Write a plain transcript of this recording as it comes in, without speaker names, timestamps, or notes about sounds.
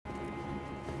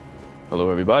Hello,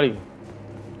 everybody.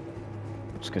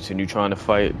 Let's continue trying to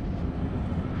fight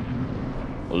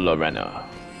Lorena.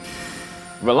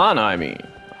 Relana, I mean.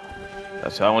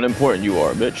 That's how unimportant you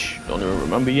are, bitch. Don't even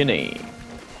remember your name.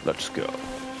 Let's go.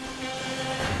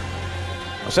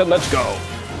 I said let's go.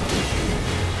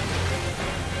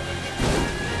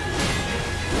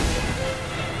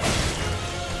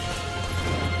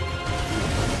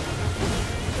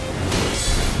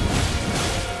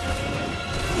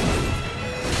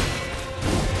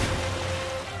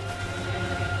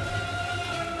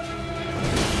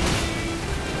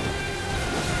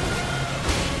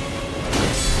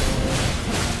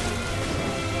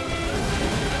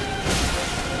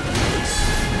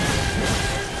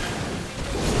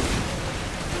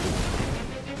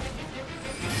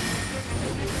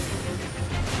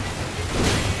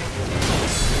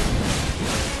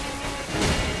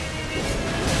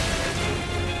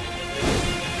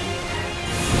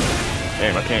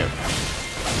 Damn, I can't.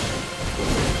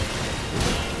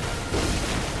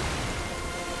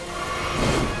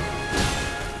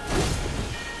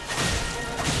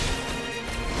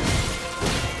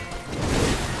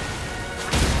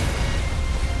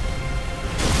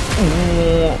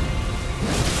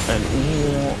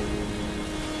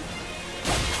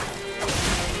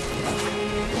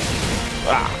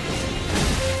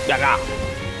 Yeah.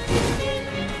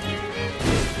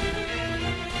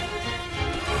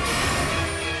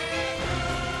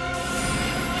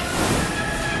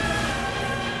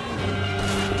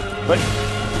 But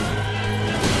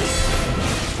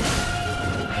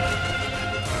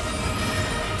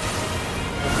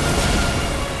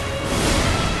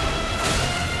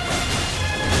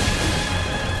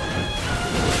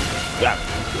yeah.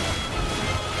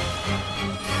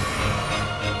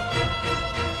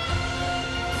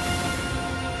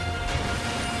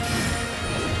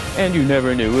 And you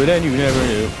never knew it, and you never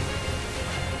knew.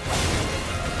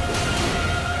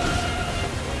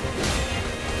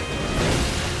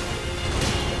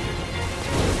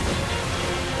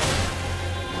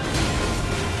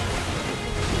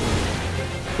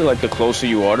 I feel like the closer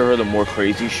you are to her, the more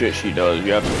crazy shit she does.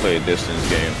 You have to play a distance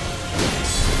game.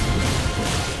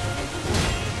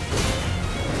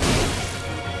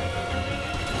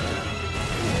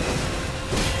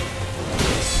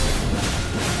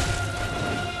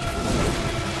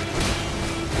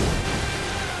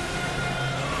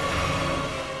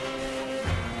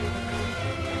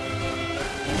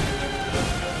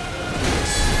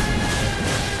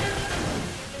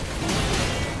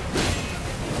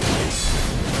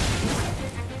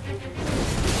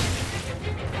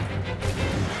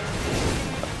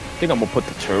 I think I'm gonna put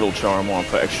the turtle charm on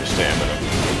for extra stamina.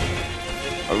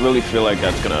 I really feel like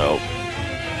that's gonna help.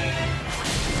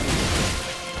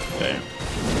 Damn.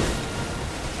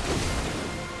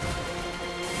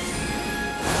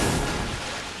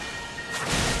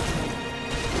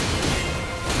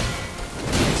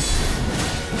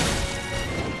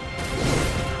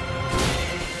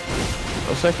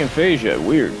 No second phase yet,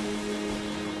 weird.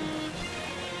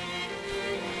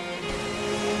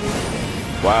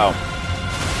 Wow.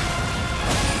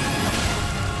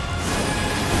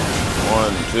 1,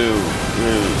 2, 3,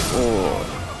 4.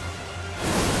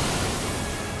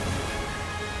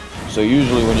 So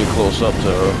usually when you're close up to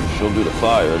her, she'll do the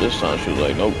fire. This time she was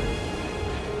like, nope.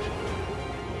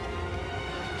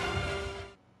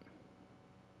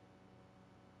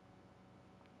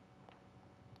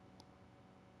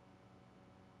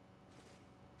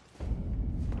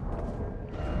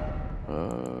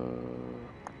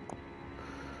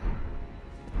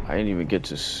 I didn't even get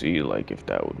to see like if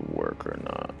that would work or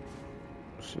not.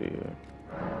 Let's see here.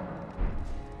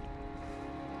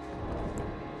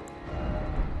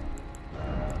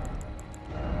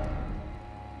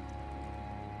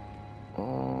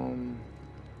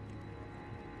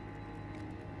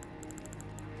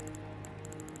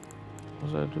 What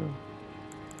does that do?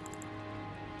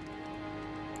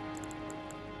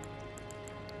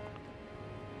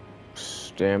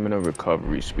 Stamina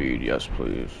recovery speed, yes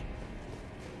please.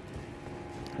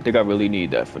 I think I really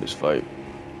need that for this fight.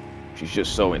 She's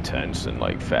just so intense and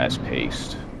like fast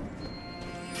paced.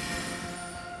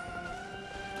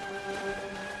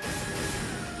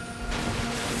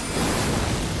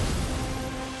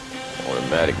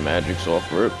 Automatic magic's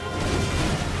off rip.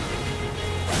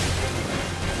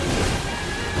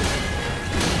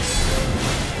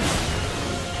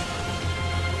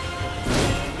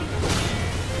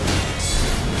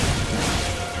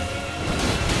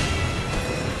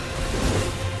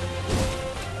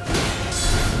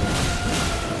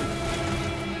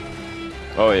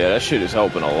 Oh yeah, that shit is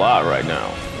helping a lot right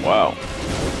now. Wow.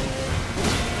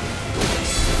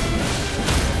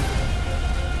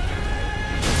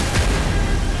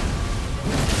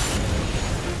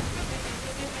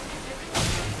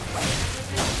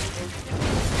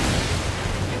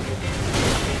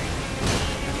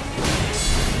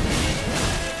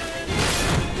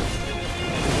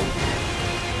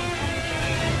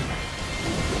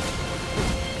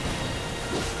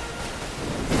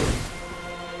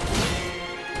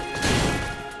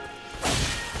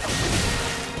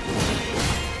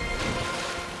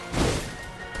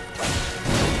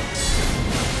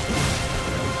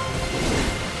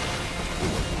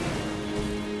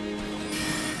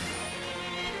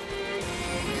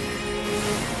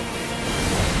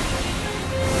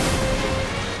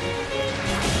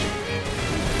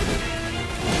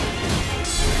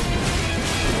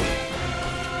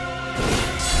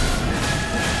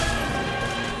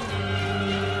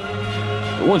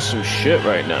 doing some shit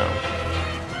right now.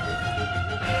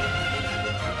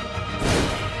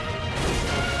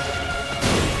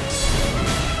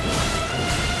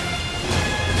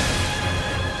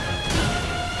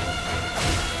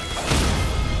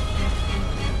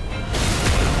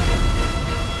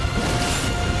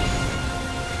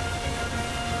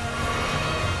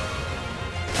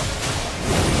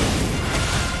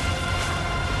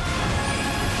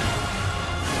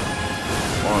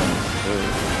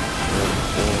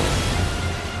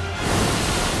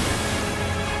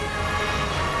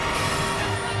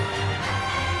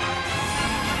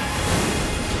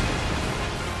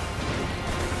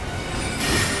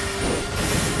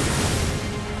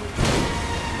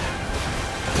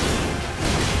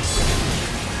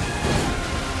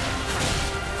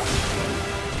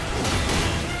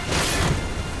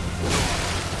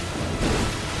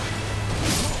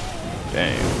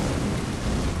 Damn.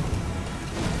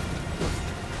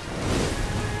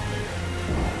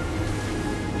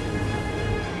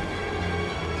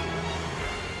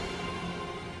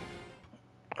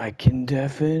 I can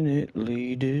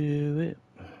definitely do it.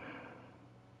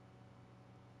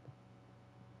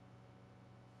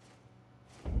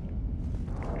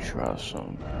 Try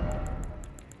some.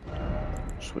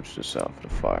 Switch this out for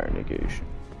the fire negation.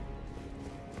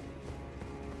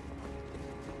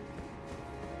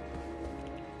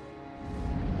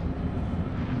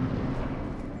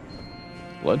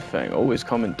 Bloodfang always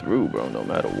coming through, bro, no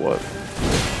matter what.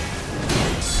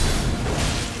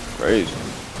 Crazy.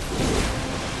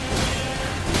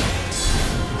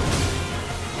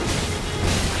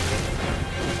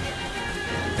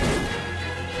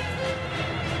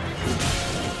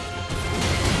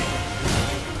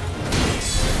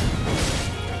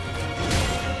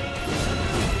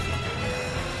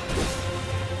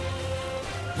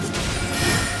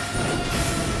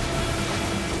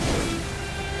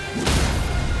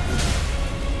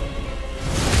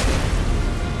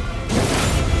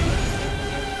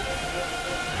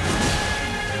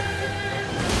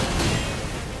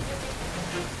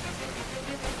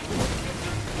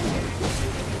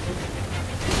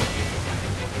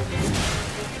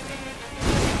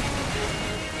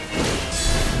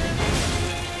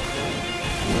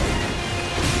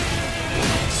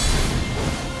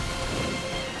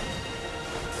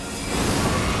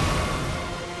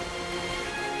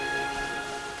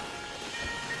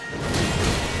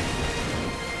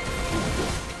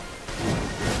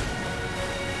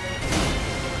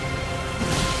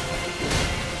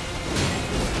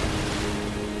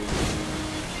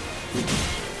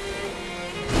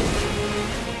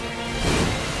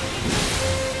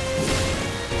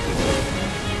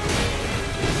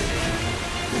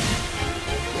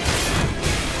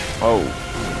 Oh.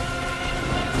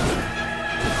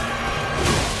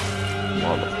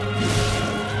 Mother.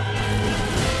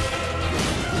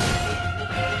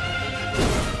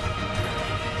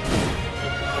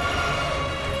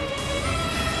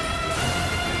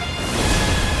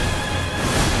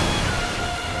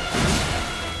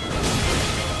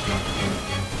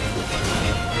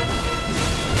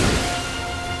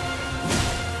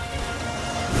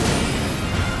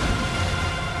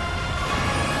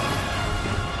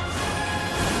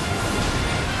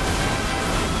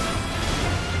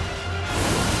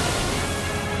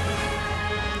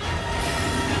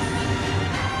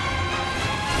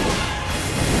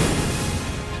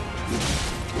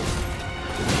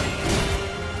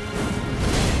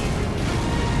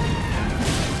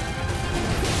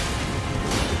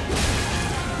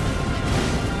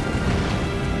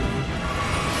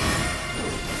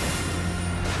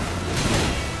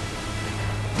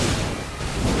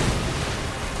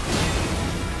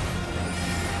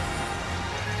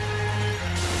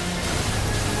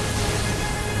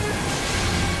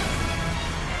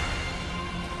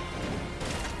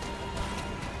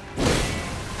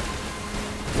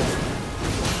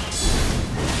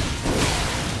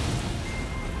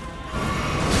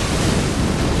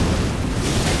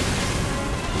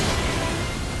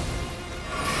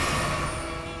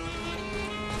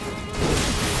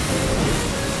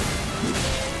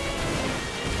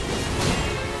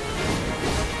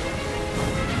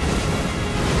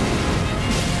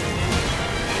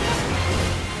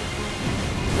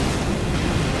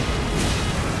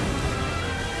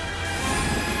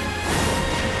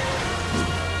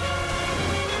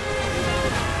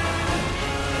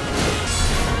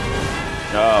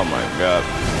 Oh my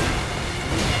god.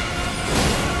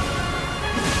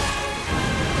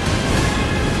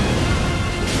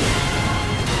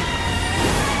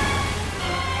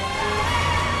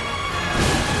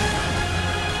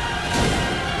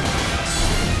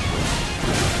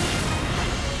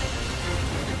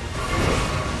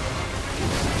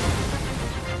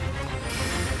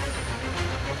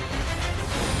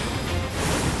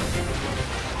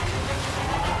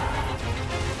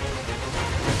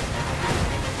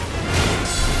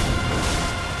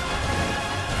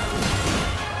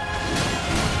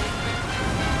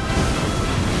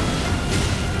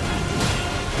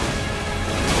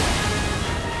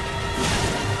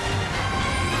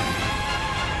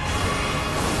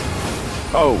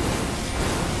 Oh.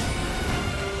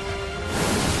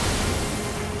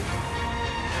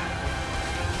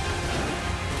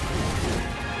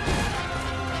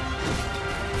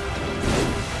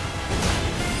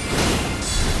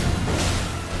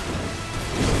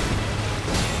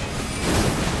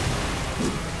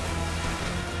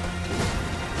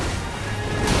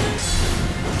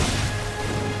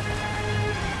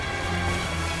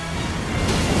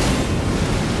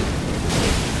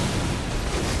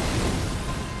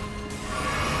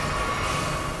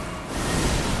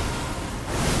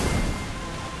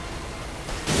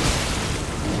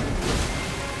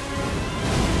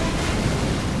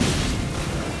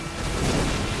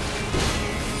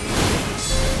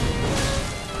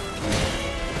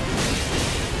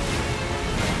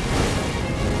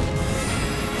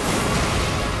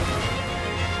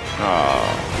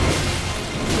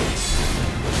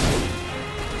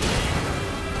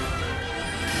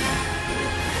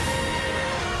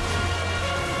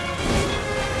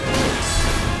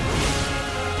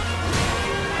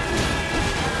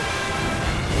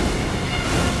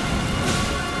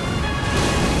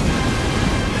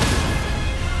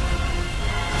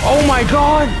 Oh my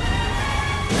god!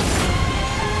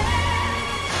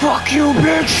 Fuck you,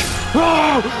 bitch!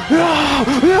 Ah, ah,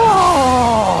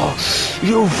 ah!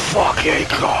 You fucking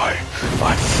guy!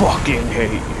 I fucking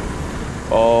hate you.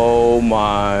 Oh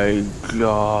my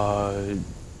god.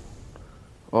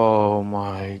 Oh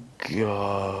my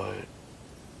god.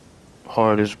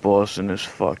 Hardest boss in this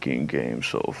fucking game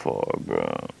so far,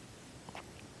 bro.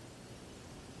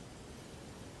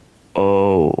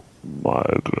 Oh my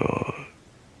god.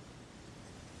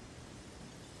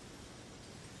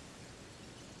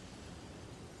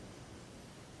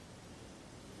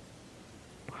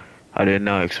 I did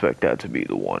not expect that to be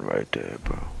the one right there,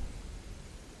 bro.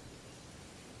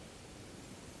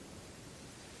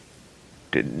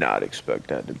 Did not expect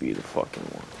that to be the fucking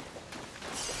one.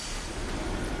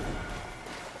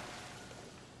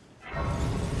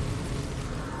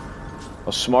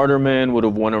 A smarter man would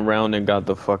have went around and got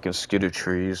the fucking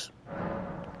Erdtrees.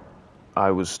 I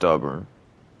was stubborn,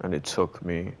 and it took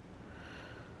me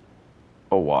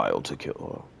a while to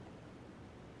kill her.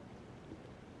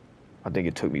 I think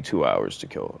it took me 2 hours to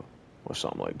kill her, or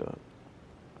something like that.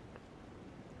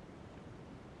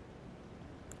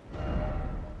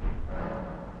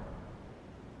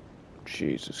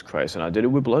 Jesus Christ, and I did it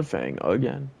with Bloodfang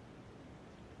again.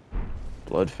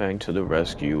 Bloodfang to the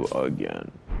rescue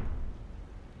again.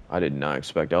 I did not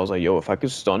expect. I was like, yo, if I could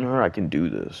stun her, I can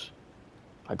do this.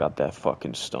 I got that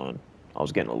fucking stun. I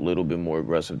was getting a little bit more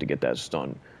aggressive to get that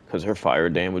stun, because her fire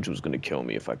damage was going to kill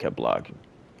me if I kept blocking.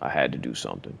 I had to do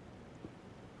something.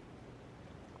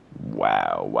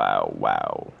 Wow, wow,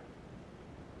 wow.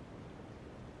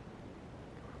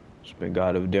 It's been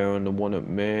God of Darren, the one-up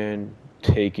man,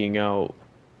 taking out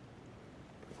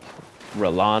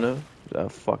Relana.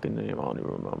 That fucking name, I don't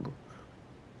even remember.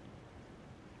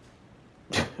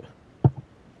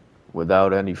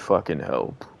 Without any fucking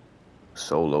help.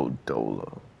 Solo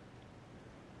Dola.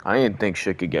 I didn't think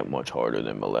shit could get much harder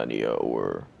than Millennia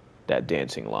or that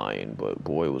Dancing Lion, but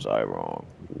boy was I wrong.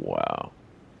 Wow.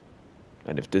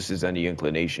 And if this is any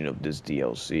inclination of this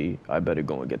DLC, I better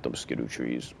go and get them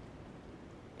Erdtrees.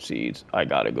 Seeds. I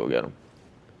gotta go get them.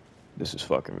 This is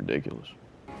fucking ridiculous.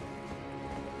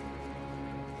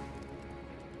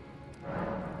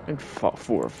 I think 4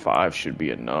 or 5 should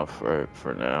be enough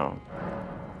for now.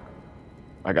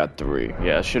 I got 3.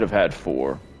 Yeah, I should have had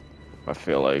 4. I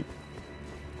feel like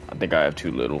I think I have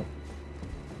too little.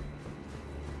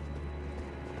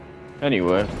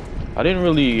 Anyway, I didn't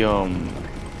really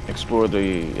explore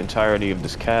the entirety of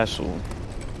this castle.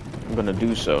 I'm gonna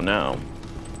do so now.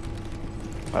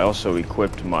 I also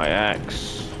equipped my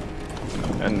axe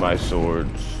and my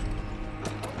swords.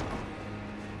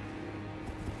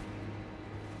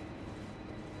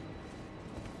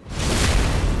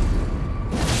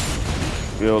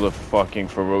 Feel the fucking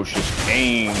ferocious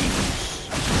pains.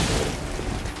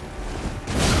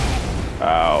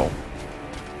 Ow.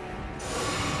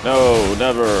 No,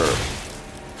 never.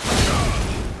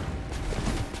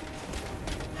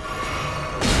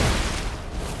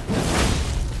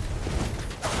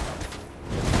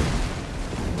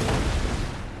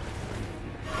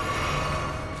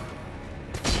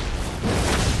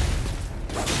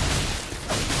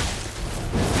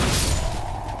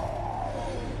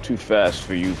 Too fast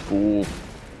for you, fool.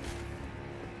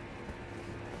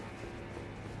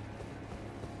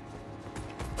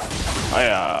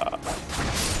 Hiya.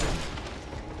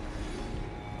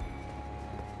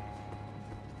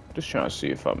 Just trying to see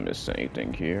if I missed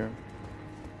anything here.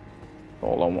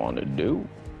 All I want to do.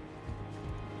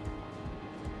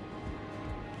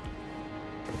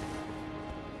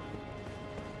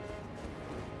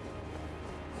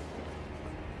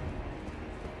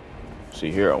 See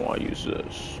here, I want to use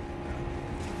this.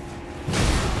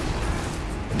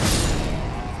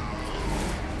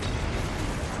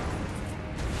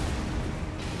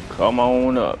 Come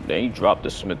on up. They ain't dropped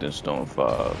the Smith and Stone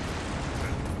 5.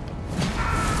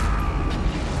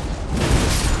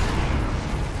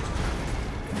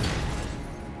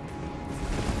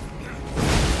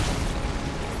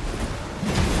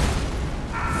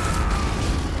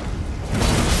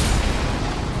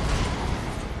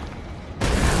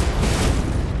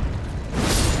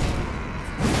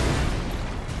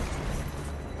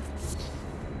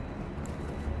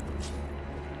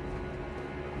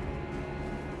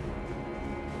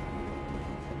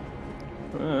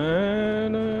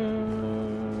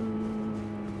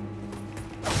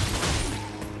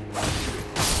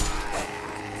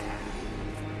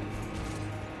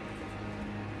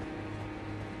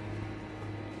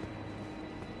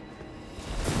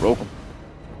 Broke him.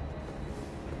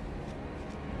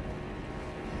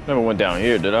 Never went down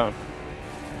here, did I?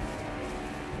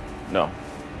 No.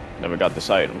 Never got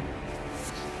this item.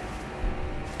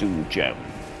 Dude, gem.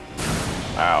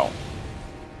 Ow.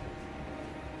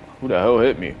 Who the hell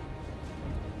hit me?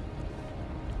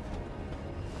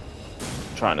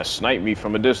 Trying to snipe me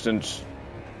from a distance.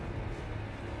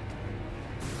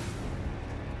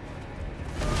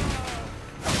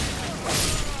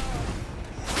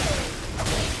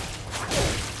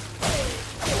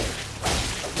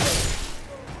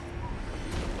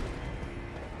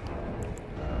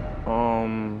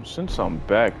 Since I'm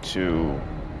back to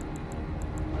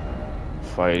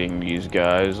fighting these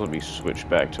guys, let me switch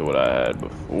back to what I had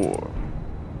before.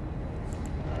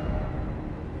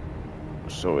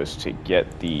 So as to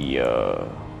get the if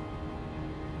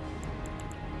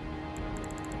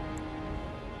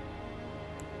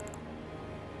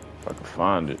I can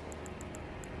find it.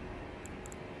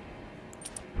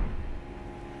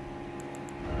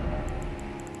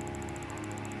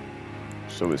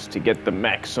 So as to get the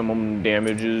maximum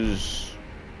damages.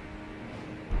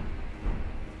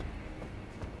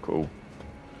 Cool.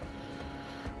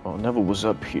 Oh, never was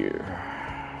up here.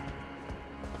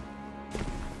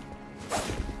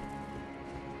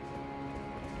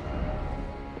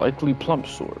 Likely plump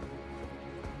sword.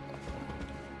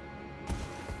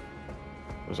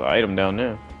 There's an item down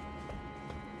there.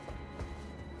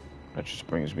 That just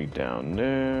brings me down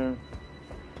there.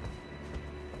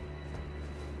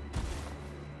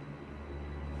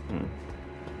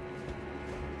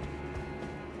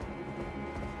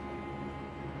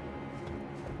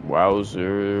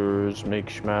 Wowzers, make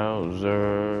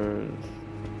schmauzers.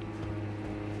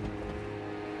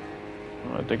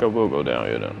 I think I will go down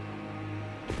here then.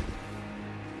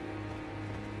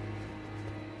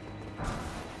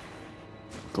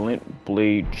 Glint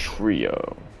Blade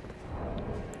Trio.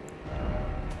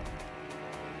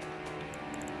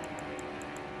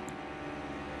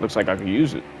 Looks like I can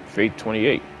use it. Faith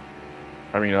 28.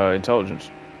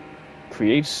 Intelligence.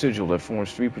 Creates sigil that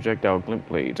forms 3 projectile glint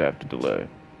blades after delay.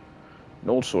 An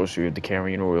old sorcery of the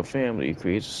Carrion royal family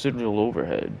creates a sigil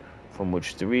overhead from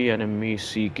which 3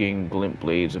 enemy-seeking glint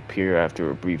blades appear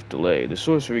after a brief delay. The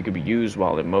sorcery can be used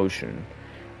while in motion.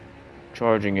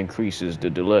 Charging increases the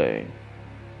delay.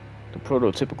 The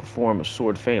prototypical form of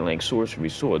sword phalanx sorcery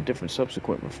saw a different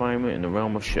subsequent refinement in the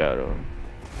realm of shadow.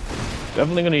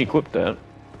 Definitely going to equip that.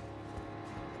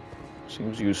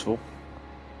 Seems useful.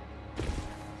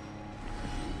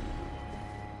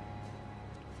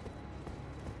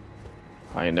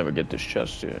 I ain't never get this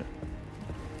chest here.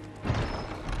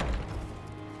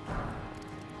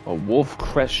 A wolf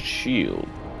crest shield.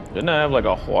 Didn't I have like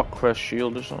a hawk crest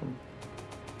shield or something?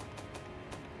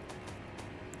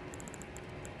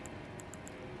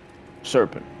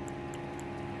 Serpent.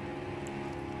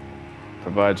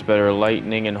 Provides better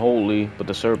lightning and holy, but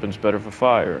the serpent's better for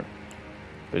fire.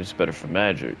 But it's better for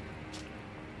magic.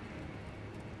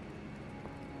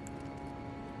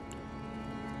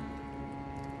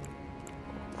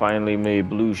 Finely made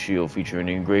blue shield featuring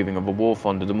an engraving of a wolf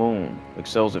under the moon.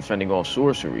 Excels at fending off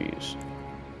sorceries.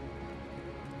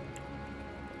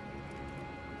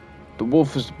 The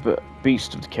wolf is the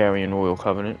beast of the Carrion Royal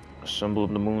Covenant, a symbol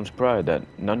of the moon's pride that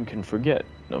none can forget,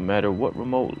 no matter what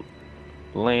remote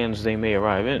lands they may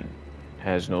arrive in.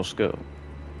 Has no skill.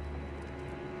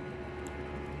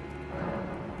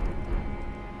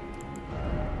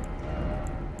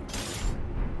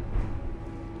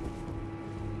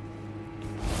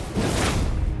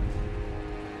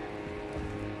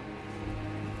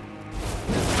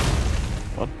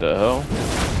 What the hell?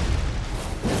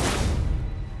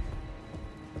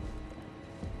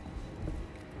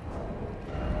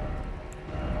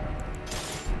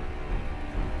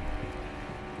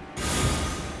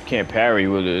 can't parry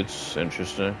with it. It's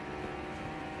interesting.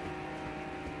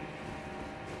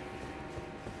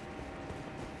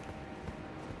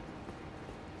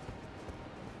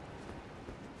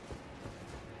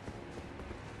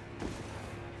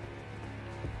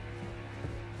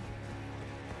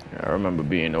 I remember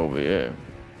being over here.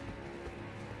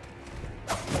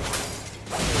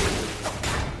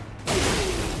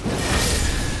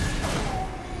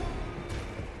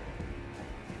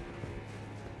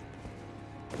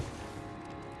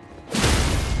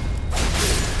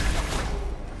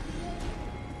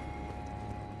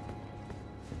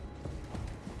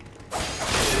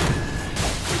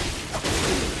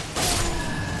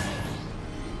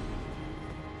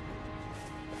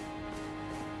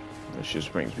 This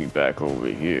just brings me back over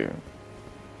here.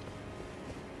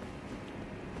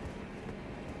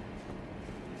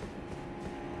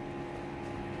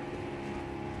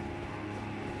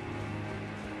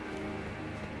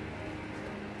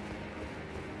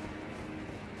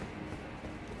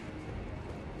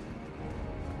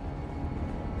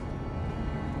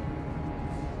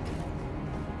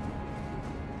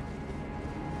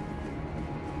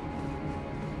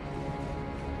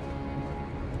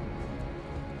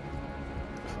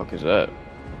 The fuck is that?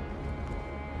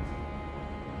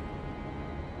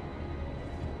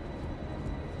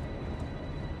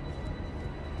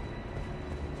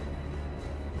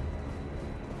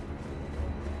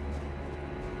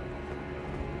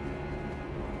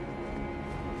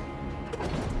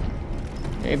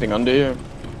 Anything under here?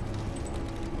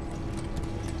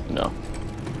 No.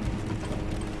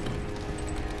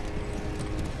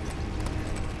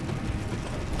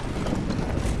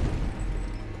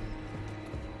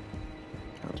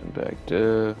 Nothing back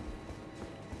there.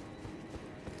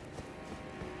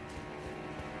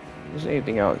 Is there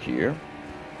anything out here?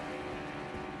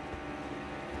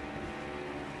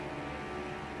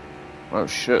 Oh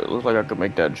shit, looks like I could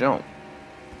make that jump.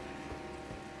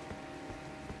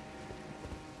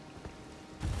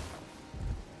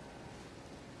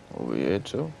 Over here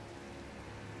too.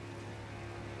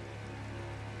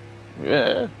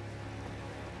 Yeah.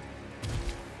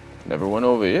 Never went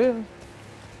over here.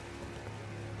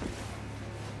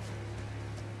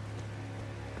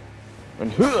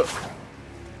 And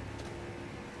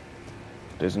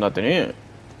there's nothing in.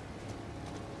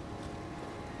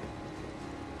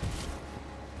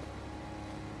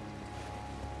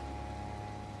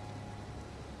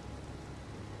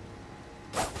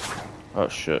 Oh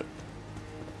shit.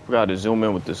 Forgot to zoom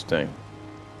in with this thing.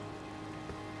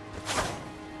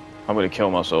 I'm gonna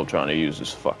kill myself trying to use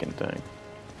this fucking thing.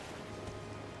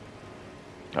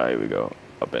 Alright, here we go.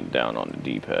 Up and down on the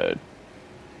D-pad.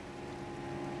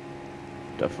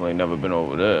 Definitely never been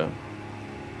over there.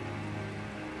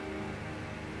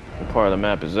 What part of the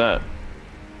map is that?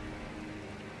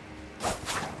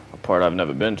 A part I've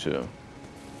never been to.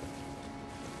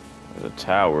 There's a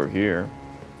tower here.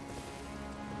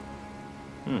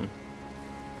 I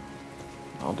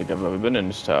don't think I've ever been in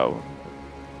this tower.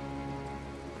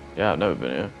 Yeah, I've never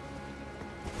been here.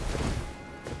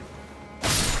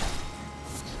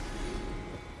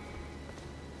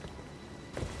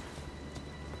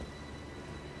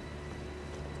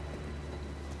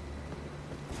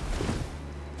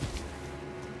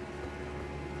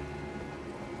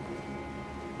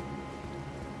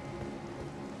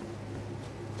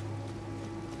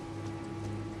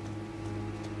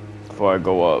 Before I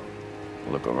go up,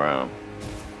 look around.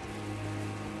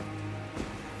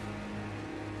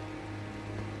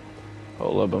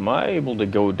 Hold up, am I able to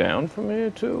go down from here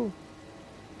too?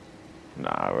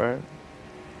 Nah, right?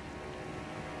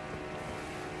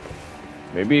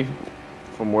 Maybe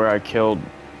from where I killed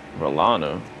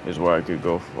Rolana is where I could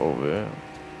go over there.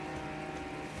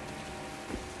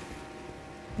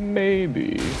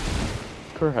 Maybe.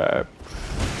 Perhaps.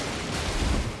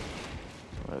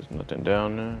 There's nothing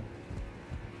down there.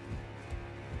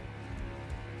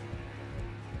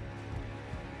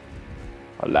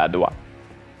 A ladder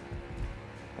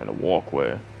and a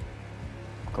walkway.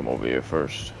 Come over here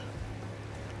first.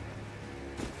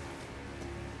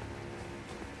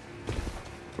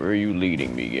 Where are you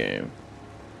leading me, game?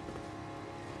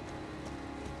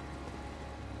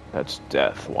 That's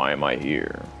death. Why am I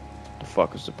here? The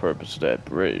fuck is the purpose of that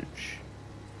bridge?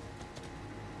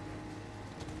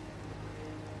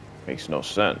 Makes no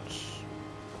sense.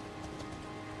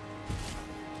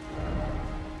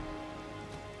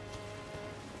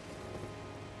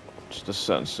 What's the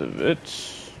sense of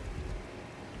it?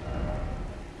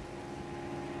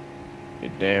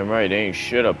 You're damn right, there ain't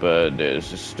shit up there.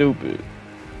 This is stupid.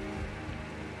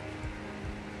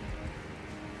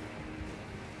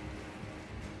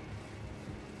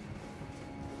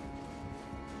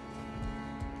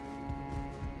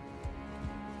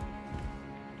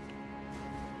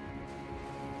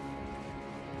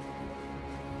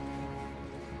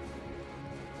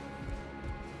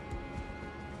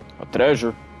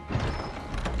 treasure.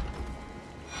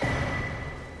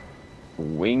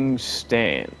 Wing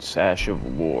stance, Ash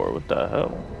of War. What the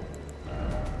hell?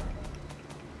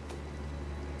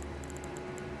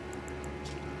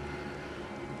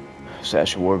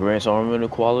 Sash of War grants armament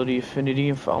equality, affinity,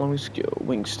 and following skill.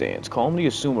 Wing stance. Calmly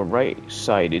assume a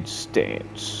right-sided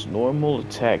stance. Normal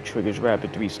attack triggers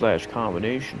rapid 3/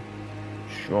 combination.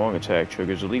 Strong attack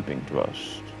triggers a leaping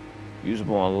thrust.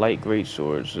 Usable on light great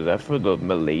swords. Is that for the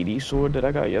Milady sword that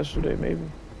I got yesterday, maybe?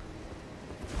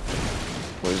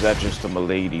 Or is that just the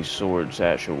Milady sword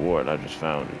Sash of War and I just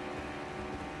found it?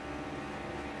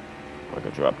 I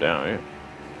could drop down here.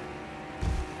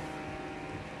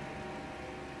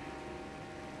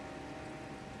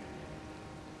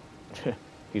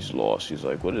 He's lost. He's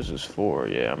like, what is this for?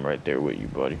 Yeah, I'm right there with you,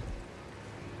 buddy.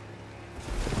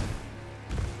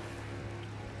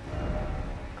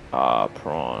 Ah,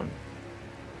 prawn.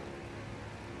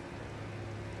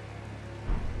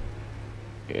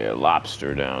 Yeah,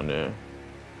 lobster down there.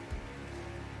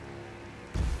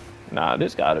 Nah,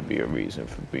 there's gotta be a reason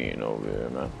for being over there,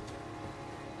 man.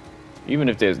 Even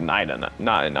if there's not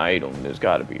an item, there's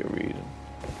gotta be a reason.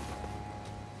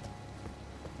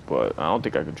 But I don't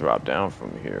think I could drop down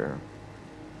from here.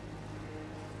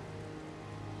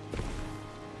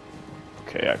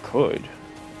 Okay, I could.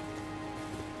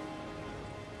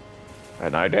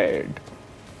 And I did.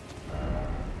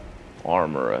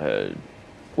 Armor ahead.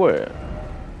 Where?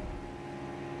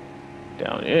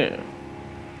 Down here.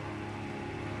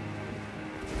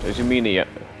 Does he mean the...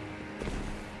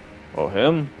 Oh,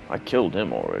 him? I killed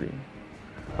him already.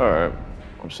 Alright.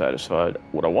 I'm satisfied.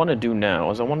 What I want to do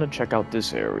now is I want to check out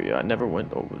this area. I never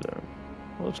went over there.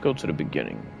 Well, let's go to the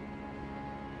beginning.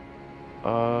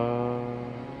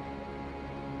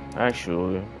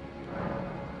 Actually,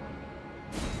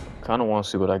 kind of want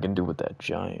to see what I can do with that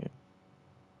giant.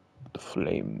 The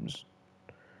flames.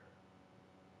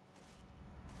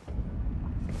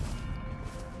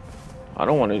 I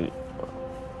don't want to...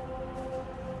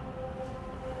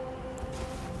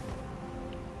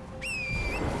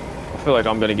 I feel like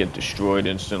I'm gonna get destroyed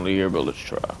instantly here, but let's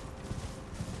try.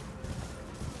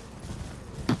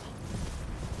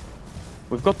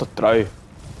 We've got to try.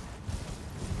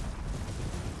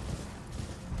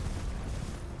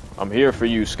 I'm here for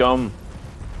you, scum.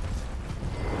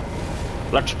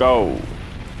 Let's go.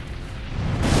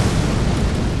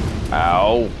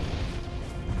 Ow.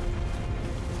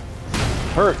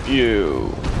 Hurt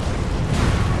you.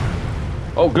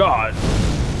 Oh God.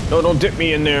 No, don't dip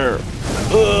me in there.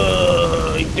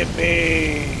 He dipped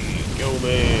me. Kill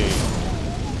me.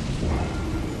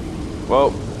 Well,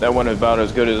 that went about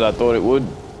as good as I thought it would.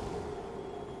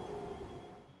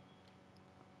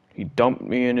 He dumped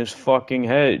me in his fucking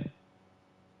head.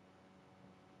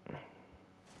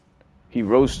 He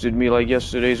roasted me like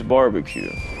yesterday's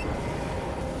barbecue.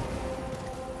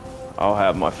 I'll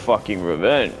have my fucking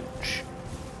revenge.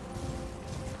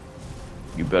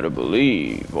 You better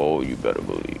believe. Oh, you better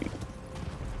believe.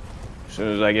 As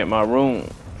soon as I get my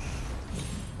runes.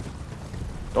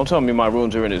 Don't tell me my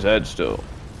runes are in his head still.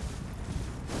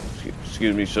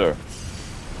 Excuse me, sir.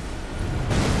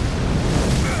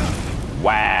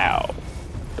 Wow.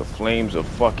 The flames of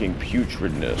fucking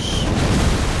putridness.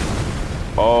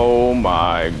 Oh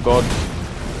my God.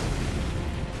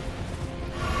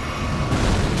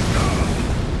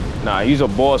 Nah, he's a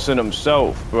boss in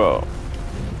himself, bro.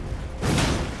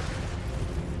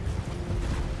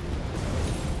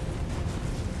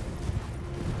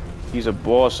 He's a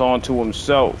boss onto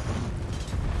himself.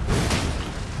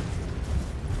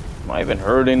 Am I even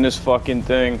hurting this fucking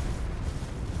thing?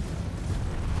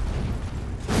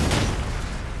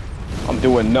 I'm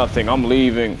doing nothing. I'm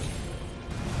leaving.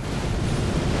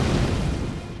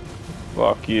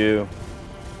 Fuck you.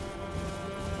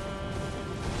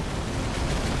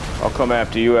 I'll come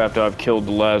after you after I've killed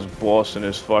the last boss in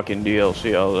this fucking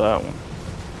DLC. How's that one?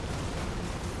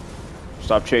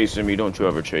 Stop chasing me. Don't you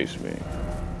ever chase me.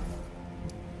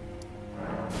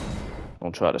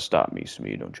 Don't try to stop me,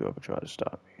 Smee. Don't you ever try to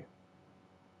stop me.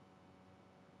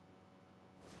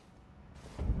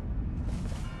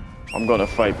 I'm gonna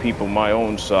fight people my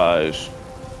own size.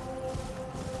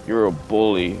 You're a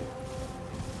bully.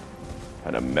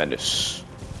 And a menace.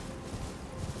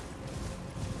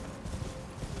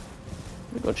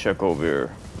 Let me go check over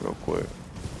here real quick.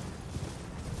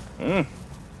 The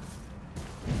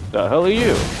hell are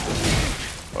you?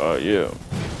 You.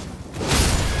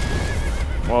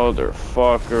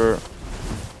 Motherfucker.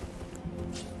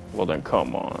 Well then,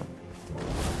 come on.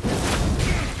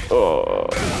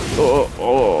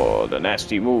 Oh, the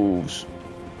nasty moves.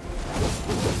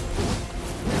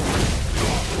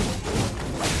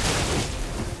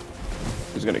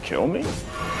 He's gonna kill me?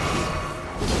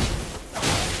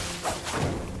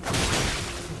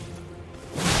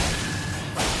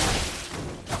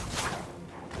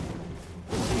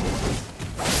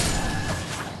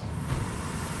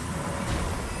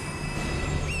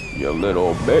 You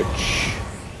little bitch.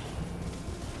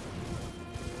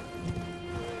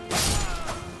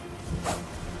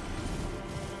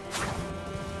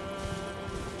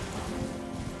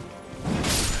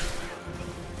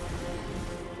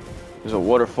 There's a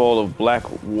waterfall of black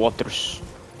waters.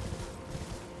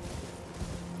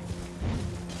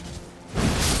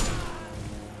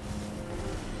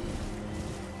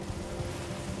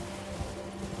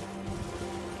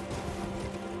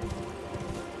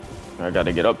 I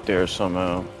gotta get up there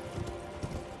somehow.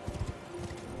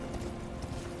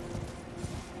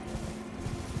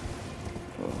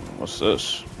 What's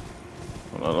this?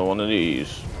 Another one of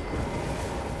these.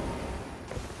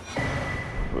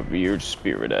 Revered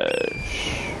Spirit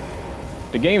Ash.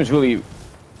 The game's really...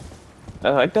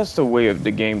 like, that's the way of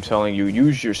the game telling you,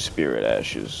 use your Spirit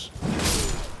Ashes.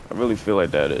 I really feel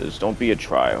like that is. Don't be a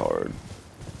tryhard.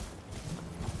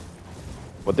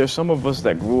 But there's some of us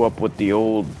that grew up with the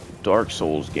old Dark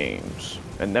Souls games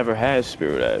and never had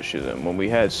Spirit Ashes, and when we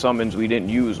had summons, we didn't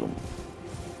use them.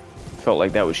 Felt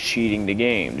like that was cheating the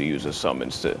game to use the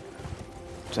summons to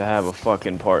have a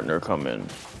fucking partner come in.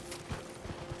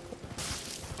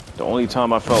 The only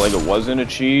time I felt like it wasn't a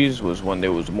cheese was when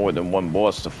there was more than one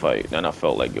boss to fight. Then I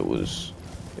felt like it was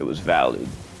valid.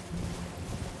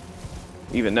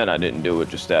 Even then I didn't do it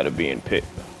just out of being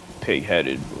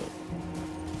pig-headed.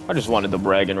 I just wanted the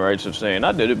bragging rights of saying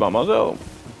I did it by myself.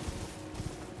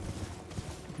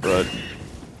 But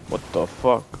what the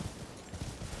fuck?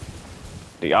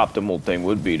 The optimal thing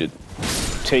would be to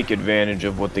take advantage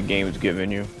of what the game's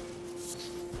giving you.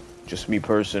 Just me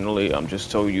personally, I'm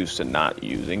just so used to not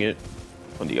using it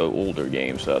on the older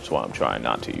games, so that's why I'm trying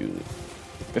not to use it.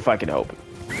 If I can help it.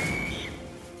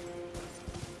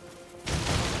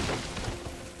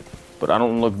 But I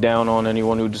don't look down on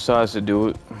anyone who decides to do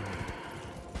it.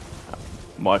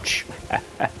 Much.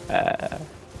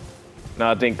 No,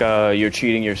 I think you're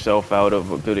cheating yourself out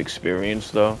of a good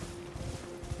experience, though.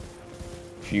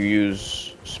 If you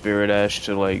use Spirit Ash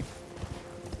to, like...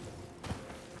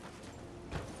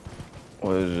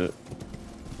 what is it?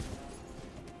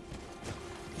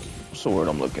 What's the word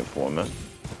I'm looking for, man?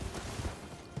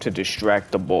 To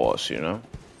distract the boss, you know?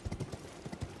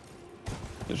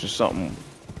 There's just something...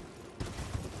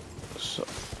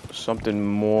 something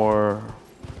more...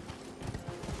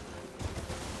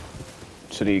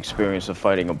 to the experience of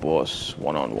fighting a boss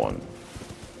one-on-one.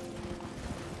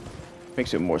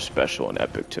 Makes it more special and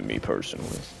epic to me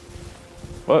personally.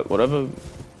 But whatever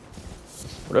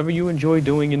you enjoy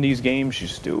doing in these games,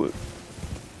 just do it.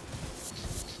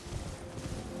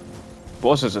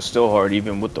 Bosses are still hard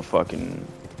even with the fucking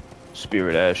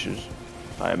Spirit Ashes,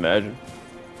 I imagine.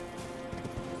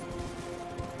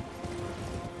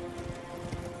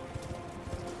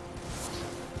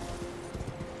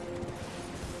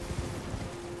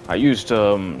 I used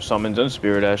summons and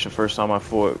Spirit Ash the first time I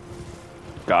fought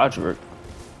Godric,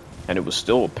 and it was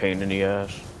still a pain in the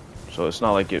ass. So it's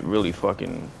not like it really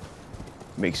fucking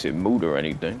makes it moot or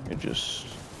anything. It just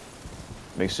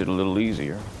makes it a little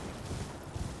easier.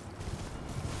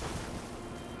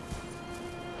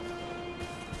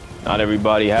 Not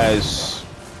everybody has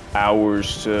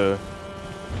hours to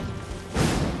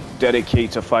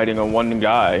dedicate to fighting a one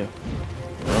guy,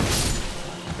 you know?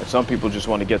 And some people just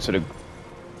want to get to the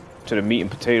meat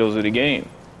and potatoes of the game.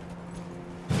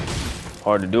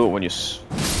 Hard to do it when you're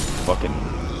fucking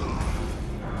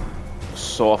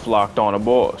soft locked on a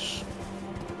boss.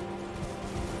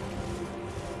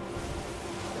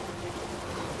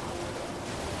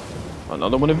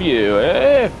 Another one of you,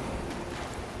 eh?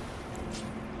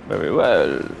 Very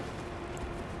well.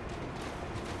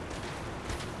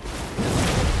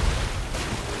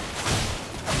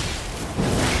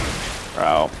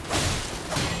 Ow.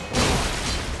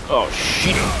 Oh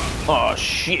shit. Oh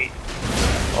shit.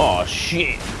 Oh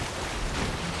shit.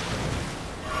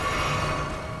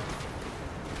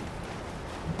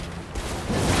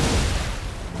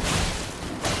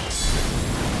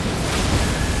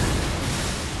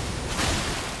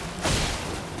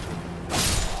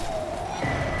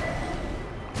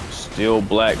 Still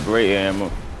black gray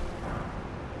ammo.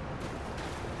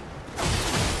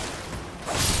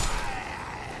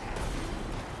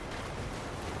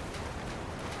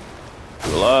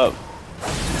 Pull up.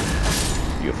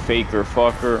 You faker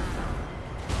fucker.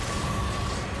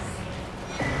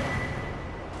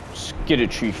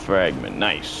 Erdtree fragment,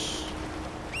 nice.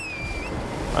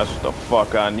 That's what the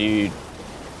fuck I need.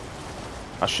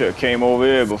 I should have came over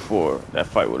here before. That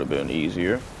fight would have been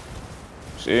easier.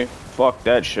 See? Fuck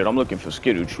that shit. I'm looking for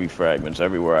Erdtree fragments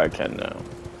everywhere I can now.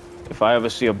 If I ever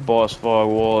see a boss fog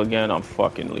wall again, I'm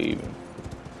fucking leaving.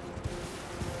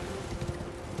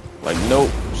 Like, nope.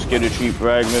 Erdtree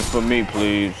fragment for me,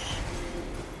 please.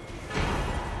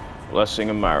 Blessing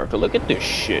America. Look at this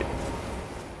shit.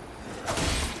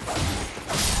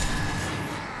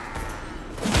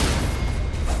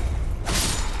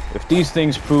 If these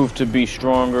things prove to be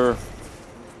stronger,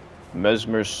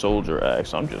 Mesmer's Soldier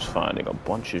Axe. I'm just finding a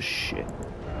bunch of shit.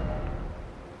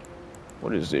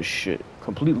 What is this shit?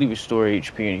 Completely restore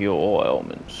HP and heal all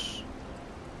elements.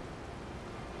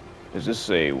 Is this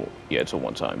a... yeah, it's a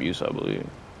one-time use, I believe.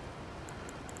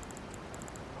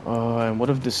 And what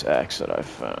of this axe that I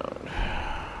found?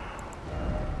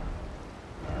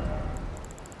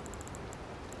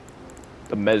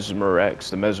 The Mesmer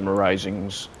Axe, the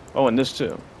Mesmerizings. Oh, and this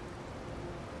too.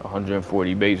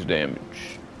 140 base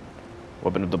damage.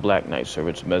 Weapon of the Black Knight,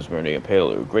 servants Mesmer and the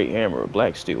Impaler. Great hammer of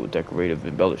black steel with decorative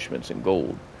embellishments in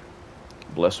gold.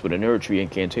 Blessed with an Erdtree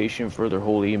incantation, further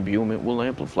holy imbuement will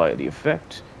amplify the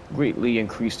effect, greatly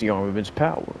increase the armament's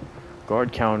power.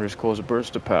 Guard counters cause a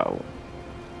burst of power.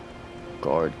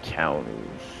 Guard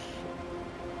counters.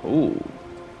 Ooh.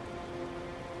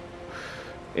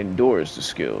 Endures the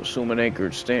skill. Assume an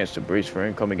anchored stance to brace for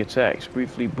incoming attacks,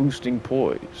 briefly boosting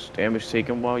poise. Damage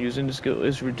taken while using the skill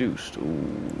is reduced.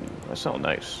 Ooh, that sounds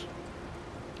nice.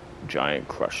 Giant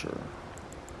Crusher.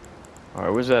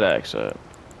 Alright, where's that axe at?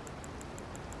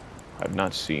 I've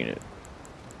not seen it.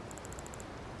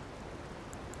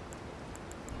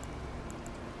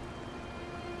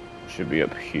 Should be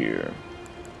up here.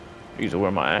 These are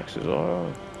where my axes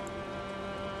are.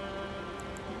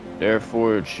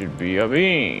 Therefore, it should be a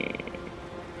beam.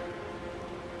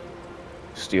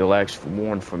 Steel axe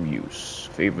worn from use.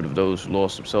 Favorite of those who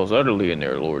lost themselves utterly in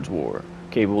their Lord's War.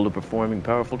 Capable of performing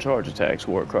powerful charge attacks.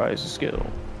 Warcry is a skill.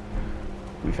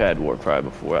 We've had Warcry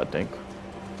before, I think.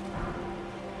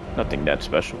 Nothing that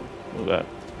special. What's that?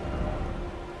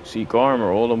 Seek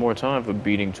armor all the more time for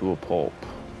beating to a pulp.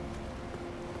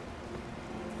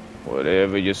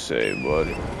 Whatever you say,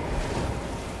 buddy.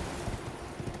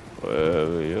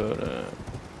 Whatever you're doing.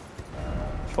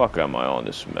 Fuck am I on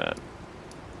this map?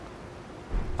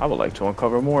 I would like to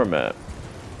uncover more map.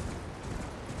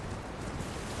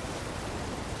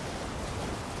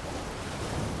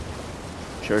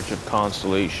 Church of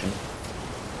Constellation.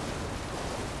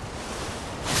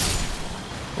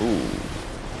 Ooh.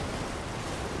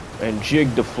 And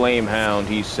Jig the Flamehound,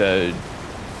 he said.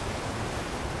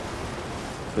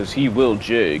 Because he will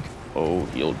jig. Oh,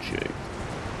 he'll jig.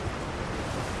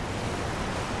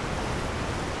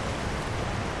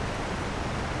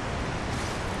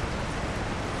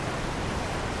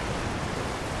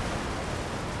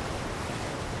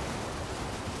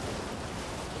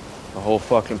 A whole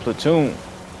fucking platoon.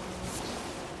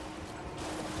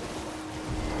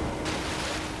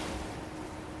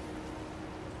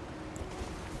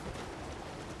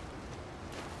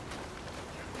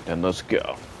 Then let's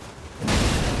go.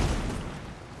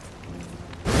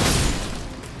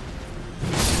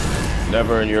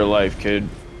 Never in your life, kid.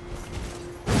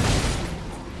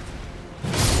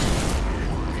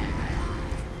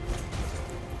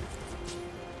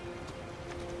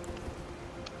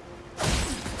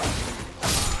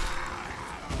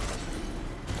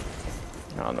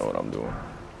 I don't know what I'm doing.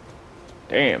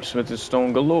 Damn, Smith and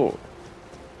Stone galore.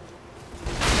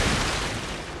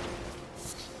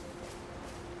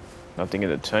 Nothing in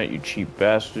the tent, you cheap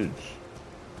bastards.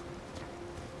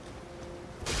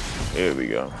 Here we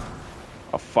go.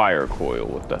 A fire coil.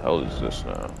 What the hell is this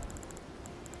now?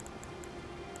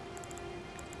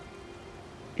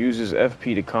 Uses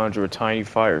FP to conjure a tiny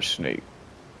fire snake.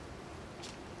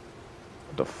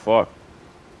 What the fuck?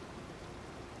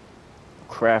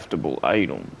 Craftable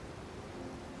item.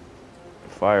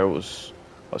 Fire was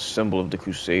a symbol of the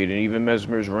crusade, and even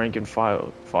Mesmer's rank and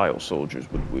file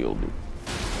soldiers would wield it.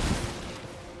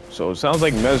 So it sounds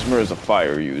like Mesmer is a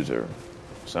fire user.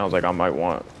 Sounds like I might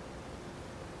want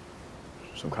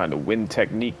some kind of wind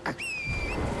technique.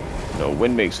 No,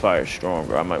 wind makes fire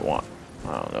stronger. I might want,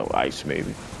 I don't know, ice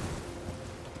maybe.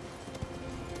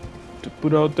 To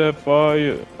put out that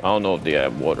fire. I don't know if they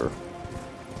have water.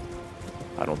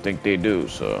 I don't think they do,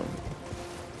 so.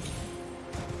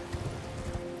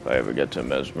 If I ever get to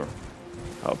Mesmer,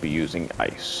 I'll be using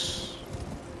ice.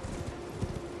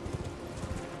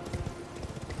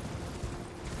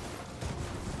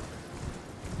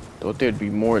 Thought there'd be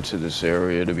more to this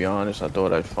area, to be honest. I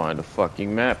thought I'd find a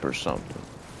fucking map or something.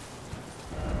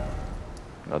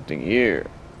 Nothing here.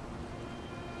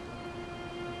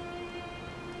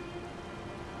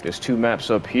 There's 2 maps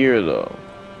up here, though.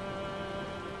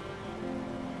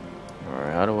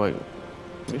 Alright, how do I...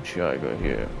 Which I go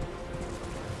here?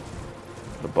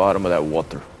 The bottom of that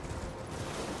water.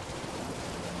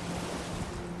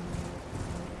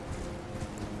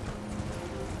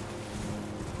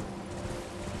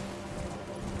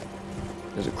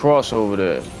 There's a cross over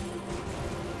there.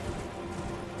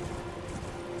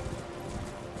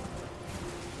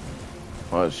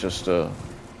 Oh, it's just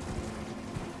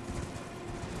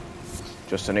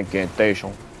an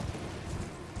incantation.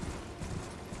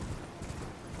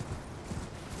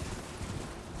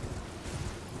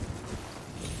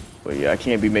 But yeah, I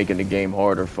can't be making the game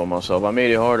harder for myself. I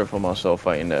made it harder for myself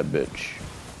fighting that bitch.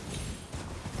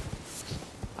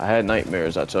 I had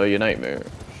nightmares, I tell you, nightmares.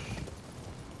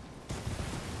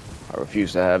 I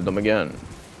refuse to have them again.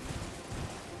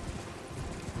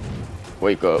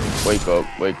 Wake up, wake up,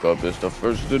 wake up. It's the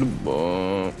first of the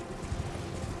month.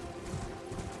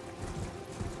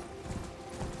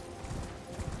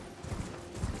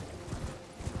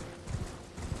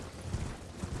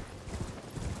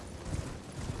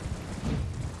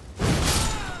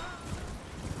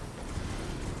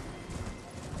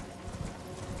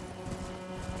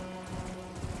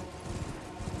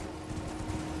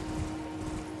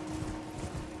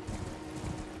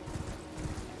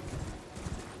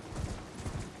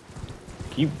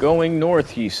 Keep going north,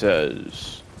 he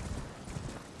says.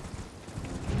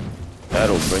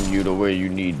 That'll bring you to where you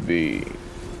need be.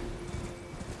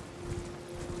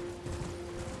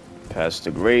 Past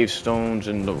the gravestones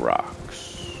and the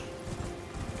rocks.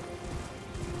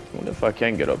 I wonder if I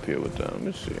can get up here with them. Let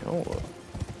me see. Hold up.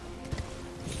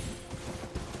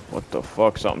 What the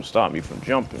fuck? Something stopped me from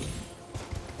jumping.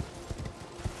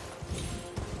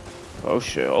 Oh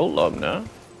shit, hold up now.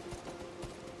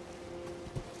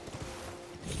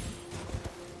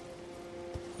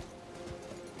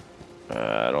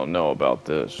 I don't know about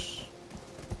this.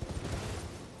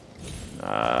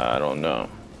 I don't know.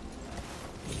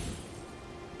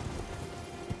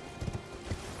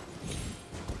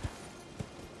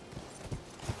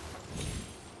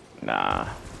 Nah.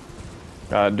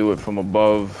 Gotta do it from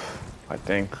above, I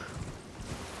think.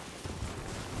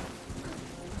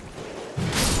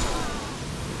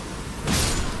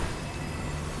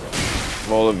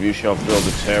 All of you shall feel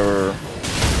the terror.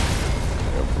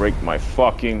 Break my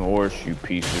fucking horse, you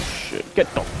piece of shit.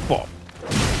 Get the fuck.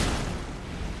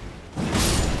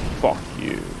 Fuck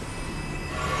you.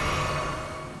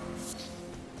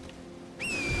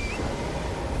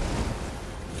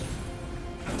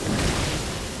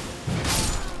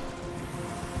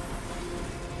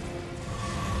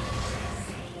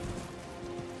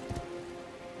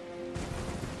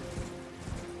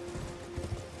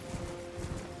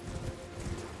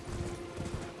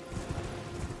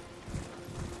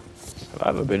 Have I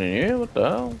ever been in here? What the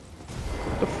hell?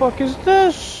 What the fuck is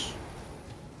this?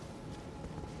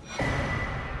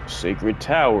 Sacred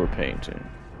Tower painting.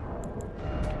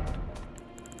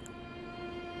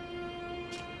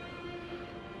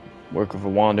 Work of a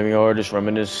wandering artist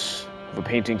reminiscent of a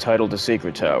painting titled The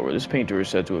Sacred Tower. This painter is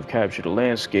said to have captured the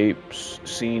landscapes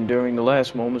seen during the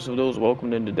last moments of those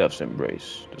welcomed into death's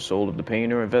embrace. The soul of the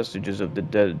painter and vestiges of the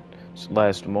dead's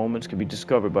last moments can be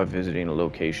discovered by visiting a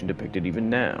location depicted even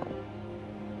now.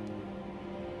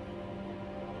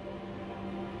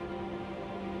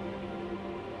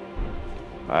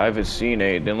 I haven't seen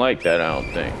anything like that, I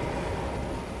don't think.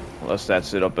 Unless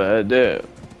that's it up ahead there.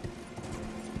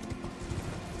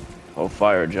 Oh,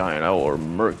 fire giant, I will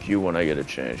murk you when I get a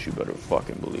chance, you better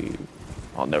fucking believe.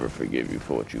 I'll never forgive you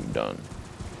for what you've done.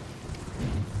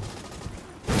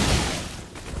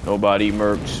 Nobody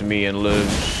murks me and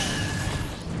lives.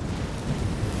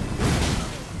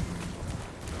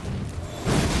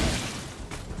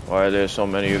 Why are there so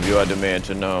many of you, I demand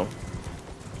to know.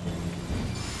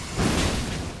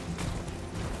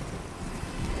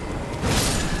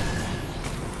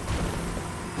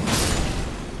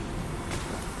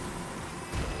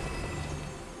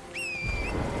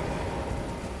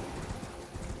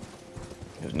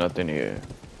 There's nothing here.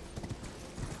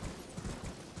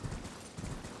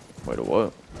 Wait, a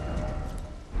what?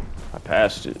 I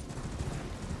passed it.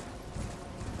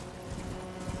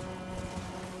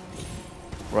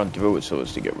 Run through it so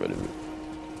as to get rid of it.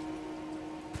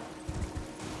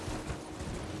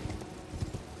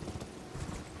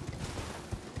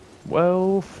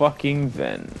 Well, fucking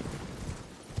then.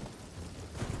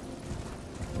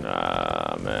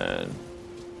 Nah, man.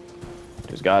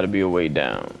 There's gotta be a way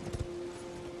down.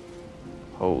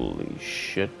 Holy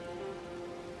shit.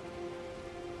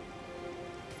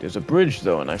 There's a bridge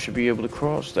though, and I should be able to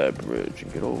cross that bridge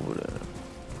and get over there.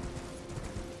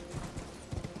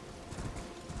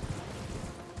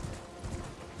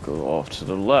 off to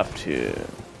the left here.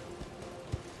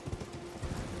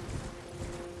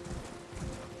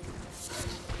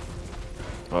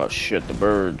 Oh shit, the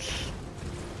birds.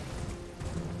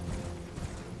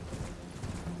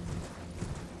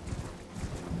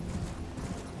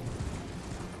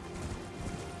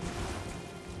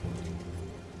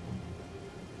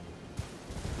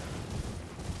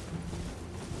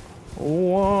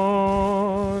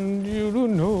 Want you to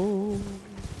know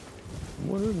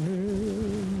what it is.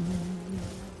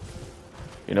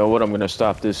 You know what? I'm gonna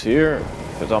stop this here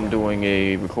because I'm doing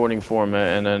a recording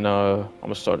format, and then I'm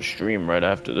gonna start a stream right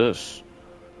after this.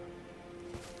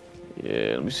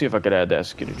 Yeah, let me see if I could add that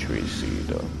Erdtree seed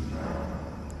though.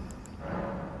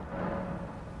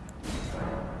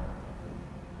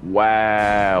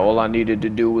 Wow, all I needed to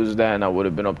do was that, and I would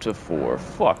have been up to 4.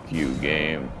 Fuck you,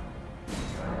 game.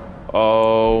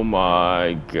 Oh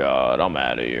my god, I'm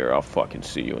out of here. I'll fucking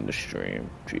see you in the stream.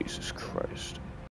 Jesus Christ.